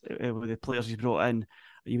there with the players he's brought in,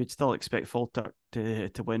 you would still expect Falkirk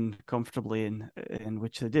to win comfortably, in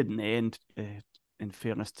which they did in the end. In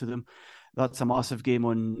fairness to them, that's a massive game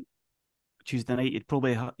on Tuesday night. You'd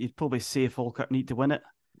probably say Falkirk need to win it.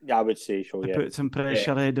 Yeah, I would say so. To Yeah, put some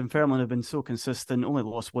pressure ahead. Dunfermline have been so consistent. Only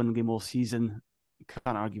lost one game all season.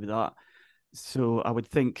 Can't argue with that. So I would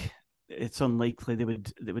think it's unlikely they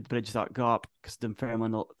would bridge that gap because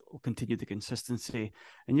Dunfermline will continue the consistency.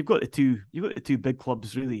 And you've got the two big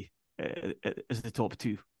clubs really as the top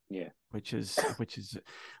two. Yeah, which is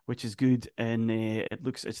good. And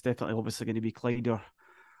it's definitely obviously going to be Clyde or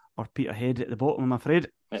Peterhead at the bottom, I'm afraid.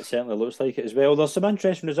 it certainly looks like it as well. There's some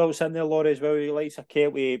interesting results in there, Laurie, as well. You like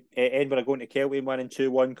Kelty, Edinburgh going to Kelty and winning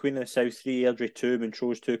 2-1, Queen of the South 3, Airdrie 2,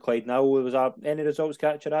 Montrose 2, Clyde 0. Was there any results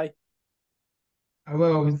catch your eye?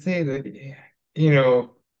 Well, I would say that,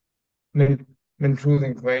 Montrose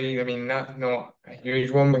and Clyde, I mean, that's not a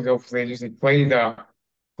huge one because obviously just Clyde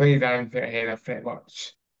and Peterhead are pretty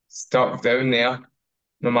much stuck down there,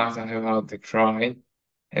 no matter how hard they try.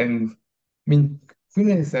 And I mean,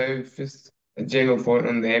 Queen of the South, just a general point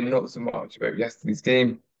on them, not so much about yesterday's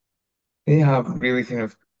game. They have really kind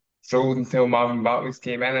of struggled until Marvin Bartley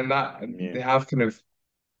came in, and they have kind of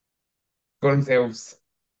got themselves,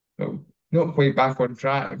 well, not quite back on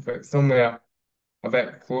track, but somewhere a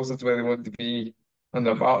bit closer to where they want to be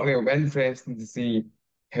under Bartley. It'll be interesting to see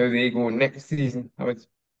how they go next season. I would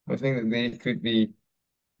think that they could be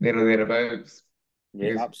there or thereabouts.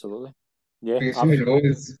 Yeah, Because, absolutely. Yeah, because who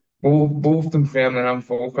knows, both Dunfermline and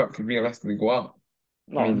Falkirk could realistically go up.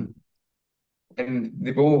 No. I mean, and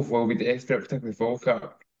they both will be desperate, particularly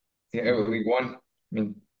Falkirk, to get out of League One. I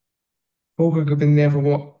mean, Falkirk have been there for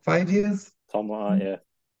what, 5 years? Something like that, yeah.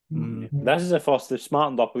 This is the first they've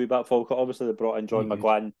smartened up a wee bit, Falkirk. Obviously, they brought in John Very good.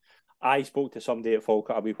 McGlynn. I spoke to somebody at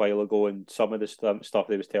Falkirk a wee while ago, and some of the stuff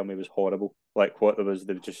they was telling me was horrible. Like what there was,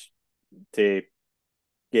 they just to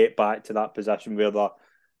get back to that position where they're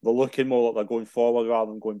looking more like they're going forward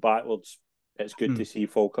rather than going backwards. It's good to see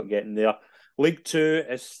Falkirk getting there. League Two,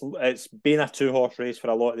 it's been a two-horse race for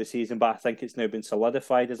a lot of the season, but I think it's now been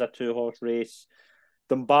solidified as a two-horse race.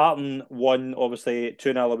 Dumbarton won, obviously,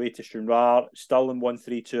 2-0 away to Stranraer. Stirling won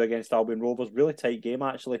 3-2 against Albion Rovers. Really tight game,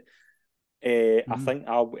 actually. I think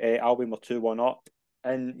Albion were 2-1 up.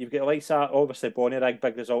 And you've got the likes of, obviously, Bonnyrigg,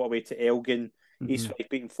 big result away to Elgin. East Fife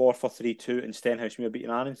beating Forth for 3-2 and Stenhousemuir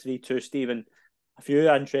beating Annan 3-2. Stephen, a few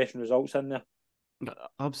interesting results in there.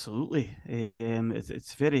 Absolutely,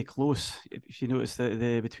 it's very close. If you notice that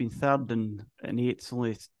the between third and eighth,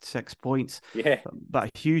 only 6 points. Yeah,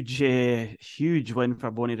 but a huge win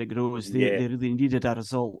for Bonnyrigg Rose. They really needed a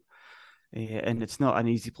result, and it's not an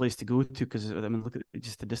easy place to go to because I mean, look at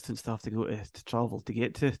just the distance they have to go to travel to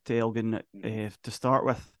get to Elgin to start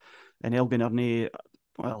with, and Elgin are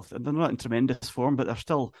well, they're not in tremendous form, but they're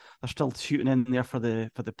still shooting in there for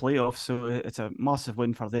the playoffs. So it's a massive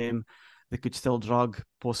win for them. They could still drag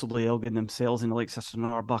possibly Elgin themselves and the likes of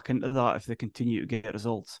Stranraer back into that if they continue to get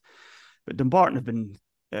results. But Dumbarton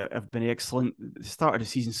have been excellent. They started the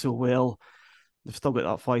season so well. They've still got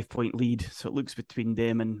that 5-point lead, so it looks between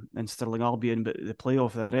them and Stirling Albion. But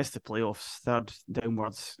the rest of the playoffs, third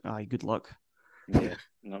downwards. Good luck. Yeah,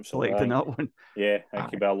 absolutely. Selecting that one. Yeah, it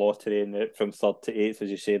could be a lottery, from third to eighth, as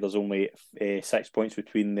you say. There's only 6 points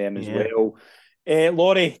between them as well.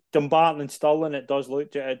 Laurie, Dumbarton and Stirling, it does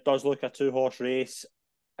look a two-horse race.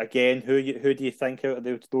 Again, who do you think out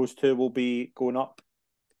of those two will be going up?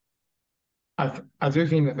 I do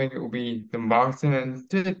think it will be Dumbarton, and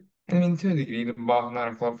to a degree, Dumbarton are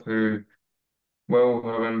a club who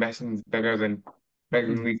will have ambitions bigger than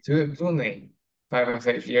League Two. It was only 5 or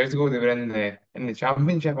 6 years ago they were in the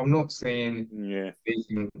Championship. I'm not saying they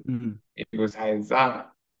can go as high as that,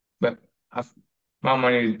 but my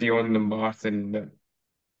money would be on Dumbarton.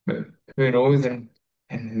 But who knows?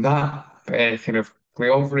 And that kind of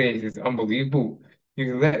playoff race is unbelievable.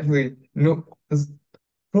 You can literally there's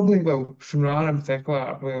probably, well, Stranraer in particular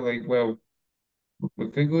are probably like, well,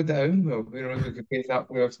 we could go down. Well, who knows? We could face that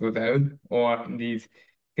playoffs go down, or indeed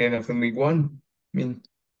get up in League One. I mean,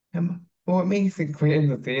 well, it makes it quite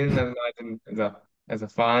entertaining, I imagine, as a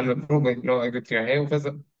fan, but probably not that good to your health, is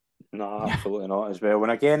it? No, absolutely not as well.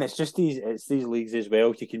 And again, it's these leagues as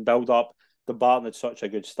well. You can build up. The Barton had such a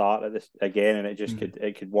good start at this again, and it just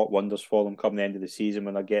could work wonders for them come the end of the season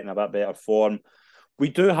when they're getting a bit better form. We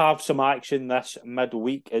do have some action this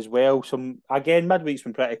midweek as well. Midweek's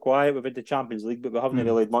been pretty quiet. We've had the Champions League, but we haven't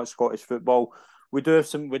really had much Scottish football. We do have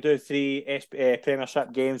 3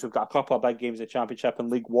 Premiership games. We've got a couple of big games in the Championship and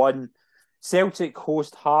League One. Celtic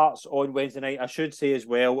host Hearts on Wednesday night. I should say as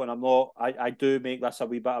well, and I do make this a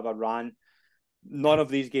wee bit of a rant. None of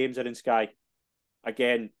these games are in Sky.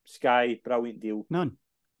 Again, Sky, brilliant deal. None.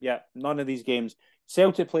 Yeah, none of these games.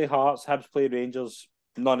 Celtic play Hearts, Hibs play Rangers.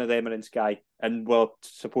 None of them are in Sky. And we're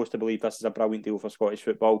supposed to believe this is a brilliant deal for Scottish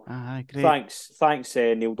football. Great. Thanks,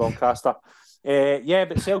 Neil Doncaster.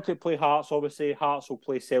 But Celtic play Hearts, obviously. Hearts will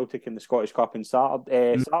play Celtic in the Scottish Cup on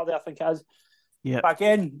Saturday, I think it is. Yeah. But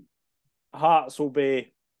again, Hearts will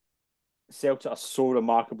be... Celtic are so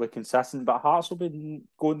remarkably consistent, but Hearts will be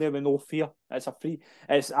going there with no fear. I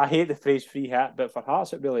hate the phrase free hit, but for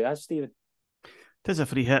Hearts it really is, Stephen. It is a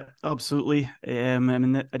free hit, absolutely.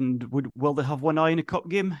 Will they have one eye in a cup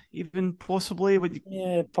game, even possibly?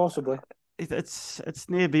 Yeah, possibly. It's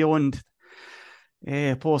near beyond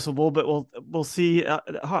possible, but we'll see.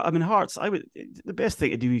 Hearts. The best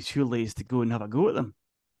thing to do surely is to go and have a go at them.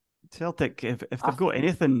 Celtic, if they've got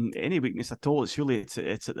any weakness at all, surely it's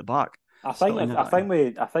at the back. I think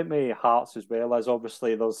with Hearts as well as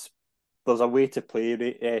obviously there's a way to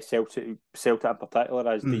play Celtic in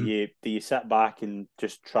particular. Do you sit back and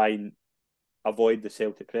just try and avoid the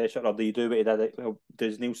Celtic pressure, or do you do what he did?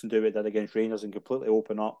 Does Nielsen do what he did against Rangers and completely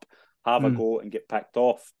open up, have a go and get picked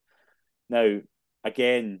off? Now,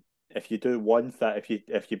 again, if you do one thing,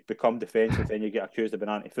 if you become defensive, then you get accused of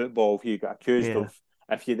being anti-football. If you get accused of,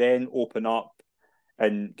 if you then open up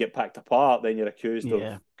and get picked apart, then you're accused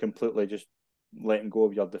of completely just letting go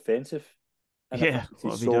of your defensive.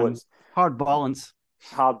 So it's hard balance.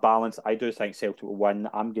 Hard balance. I do think Celtic will win.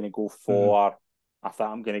 I'm going to go for. I think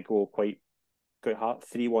I'm going to go quite hard.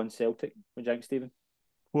 3-1 Celtic. What do you think, Stephen?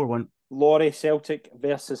 4-1. Laurie, Celtic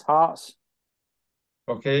versus Hearts.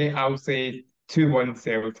 Okay, I'll say 2-1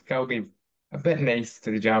 Celtic. I'll be a bit nice to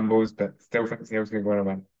the Jambos, but still think Celtic are going to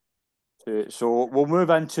win. So we'll move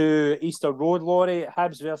into Easter Road, Laurie.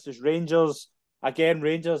 Hibs versus Rangers. Again,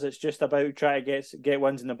 Rangers, it's just about trying to get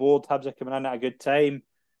wins on the board. Hibs are coming in at a good time.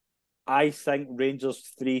 I think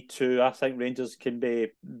Rangers 3-2. I think Rangers can be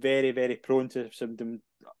very, very prone to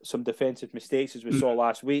some defensive mistakes, as we saw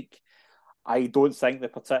last week. I don't think they're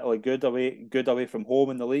particularly good away from home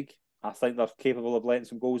in the league. I think they're capable of letting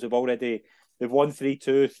some goals. They've won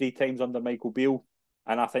 3-2 three times under Michael Beale,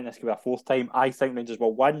 and I think this could be a fourth time. I think Rangers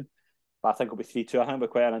will win, but I think it'll be 3-2. I think it'll be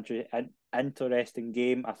quite an interesting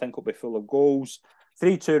game. I think it'll be full of goals.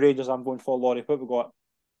 3-2 Rangers, I'm going for. Laurie, what have we got?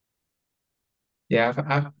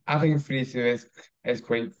 Yeah, I think 3-2 is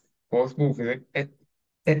quite possible because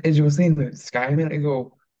as you were saying about Sky a minute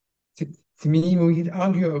ago, to me, we could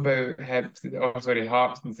argue about Hearts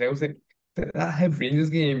and Celtic. That Hibs Rangers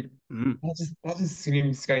game, that just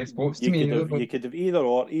screams Sky Sports to me. You could have either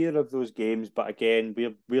of those games, but again,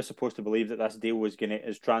 we're supposed to believe that this deal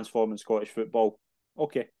is transforming Scottish football.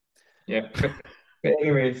 Okay. Yeah, but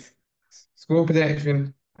anyways, score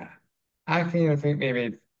prediction. I kind of think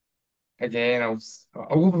maybe again I'll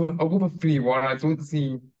go for 3-1.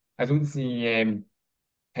 I don't see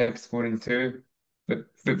Hibs scoring 2,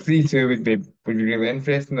 but 3-2 would be really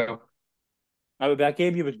interesting though. It would be a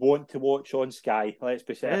game you would want to watch on Sky. Let's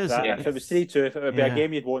be set that. If it was 3-2, if it would be a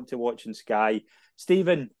game you'd want to watch on Sky.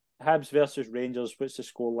 Stephen, Hibs versus Rangers, what's the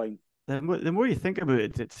scoreline? The more you think about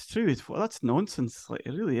it, it's true. That's nonsense. Like, it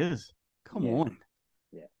really is. Come on.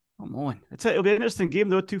 Yeah. Come on. It'll be an interesting game,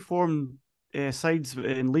 though. Two form sides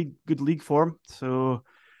in good league form. So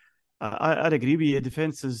I'd agree with you.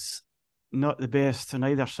 Defence is not the best on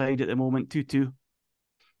either side at the moment. 2-2.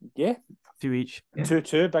 Yeah. 2 each.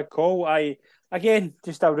 2-2, big call. It's going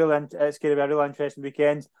to be a really interesting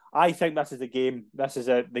weekend. I think this is the game. This is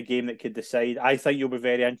the game that could decide. I think you'll be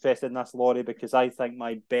very interested in this, Laurie, because I think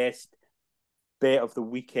my best bet of the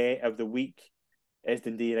week is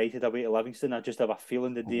Dundee United away to Livingston. I just have a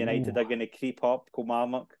feeling Dundee United are going to creep up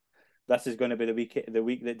Kilmarnock. This is going to be the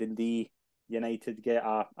week that Dundee United get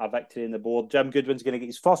a victory on the board. Jim Goodwin's going to get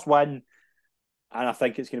his first win, and I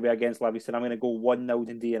think it's going to be against Livingston. I'm going to go 1-0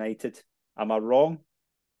 Dundee United. Am I wrong?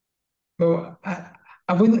 Well,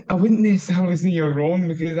 I wouldn't necessarily say you're wrong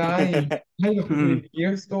because I don't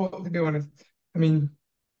hear Scott, to be honest. I mean,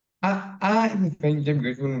 I actually think Jim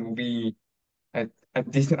Goodwin will be a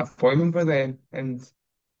decent appointment for them, and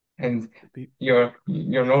you're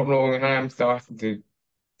not wrong, and I am starting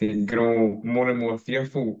to grow more and more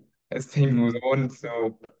fearful as time goes on.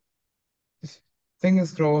 So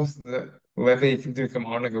fingers crossed that Livy can do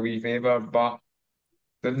Kilmarnock a wee favour, but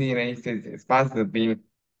Dundee United, as bad as they've been,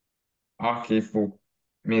 are capable.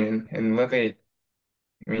 I mean, in Livy,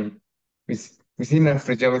 I mean, we've seen their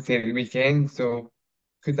fragility at the weekend, so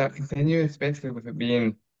could that continue, especially with it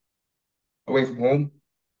being away from home?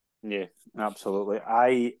 Yeah, absolutely.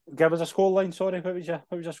 Give us a scoreline. Sorry, what was your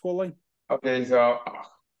scoreline? Okay, so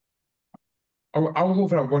I'll go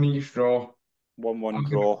for a 1-1 draw. 1-1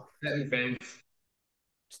 draw.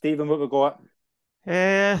 Stephen, what we got?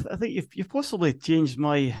 I think you've possibly changed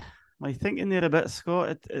my thinking there a bit,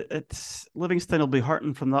 Scott. It's Livingston will be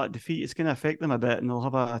hurting from that defeat. It's going to affect them a bit, and they'll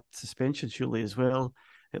have a suspension surely as well,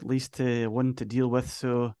 at least one to deal with.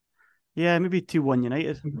 So, yeah, maybe 2-1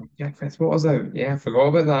 United. Jack Fitzwater's out. Yeah, I forgot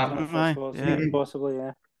about that. Possibly,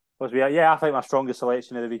 yeah. Yeah, I think my strongest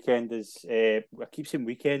selection of the weekend is. I keep saying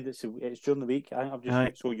weekend. It's during the week. I think I'm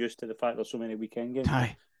just so used to the fact there's so many weekend games.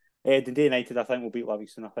 Dundee United, I think, will beat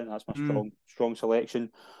Livingston. I think that's my strong selection.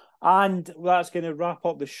 And that's going to wrap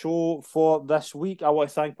up the show for this week. I want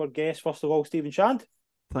to thank our guest, first of all, Stephen Shand.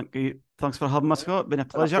 Thank you. Thanks for having me, Scott. Been a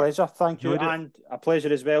pleasure. Thank you. And a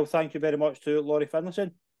pleasure as well. Thank you very much to Laurie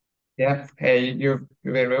Finlayson. Yeah, hey, you're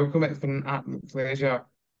very welcome. It's been an absolute pleasure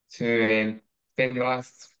to spend the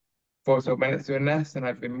last 40 minutes doing this, and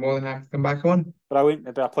I'd be more than happy to come back on. Brilliant.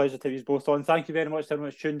 It'd be a pleasure to have you both on. Thank you very much to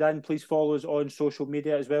everyone who's tuned in. Please follow us on social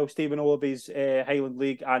media as well. Stephen Olaby's Highland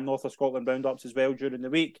League and North of Scotland roundups as well during the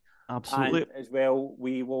week. Absolutely. And as well,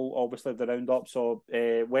 we will obviously have the roundups of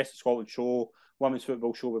West of Scotland show, Women's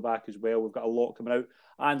Football show will be back as well. We've got a lot coming out.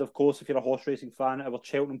 And of course, if you're a horse racing fan, our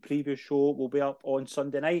Cheltenham preview show will be up on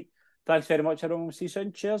Sunday night. Thanks very much, everyone. We'll see you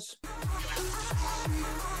soon. Cheers.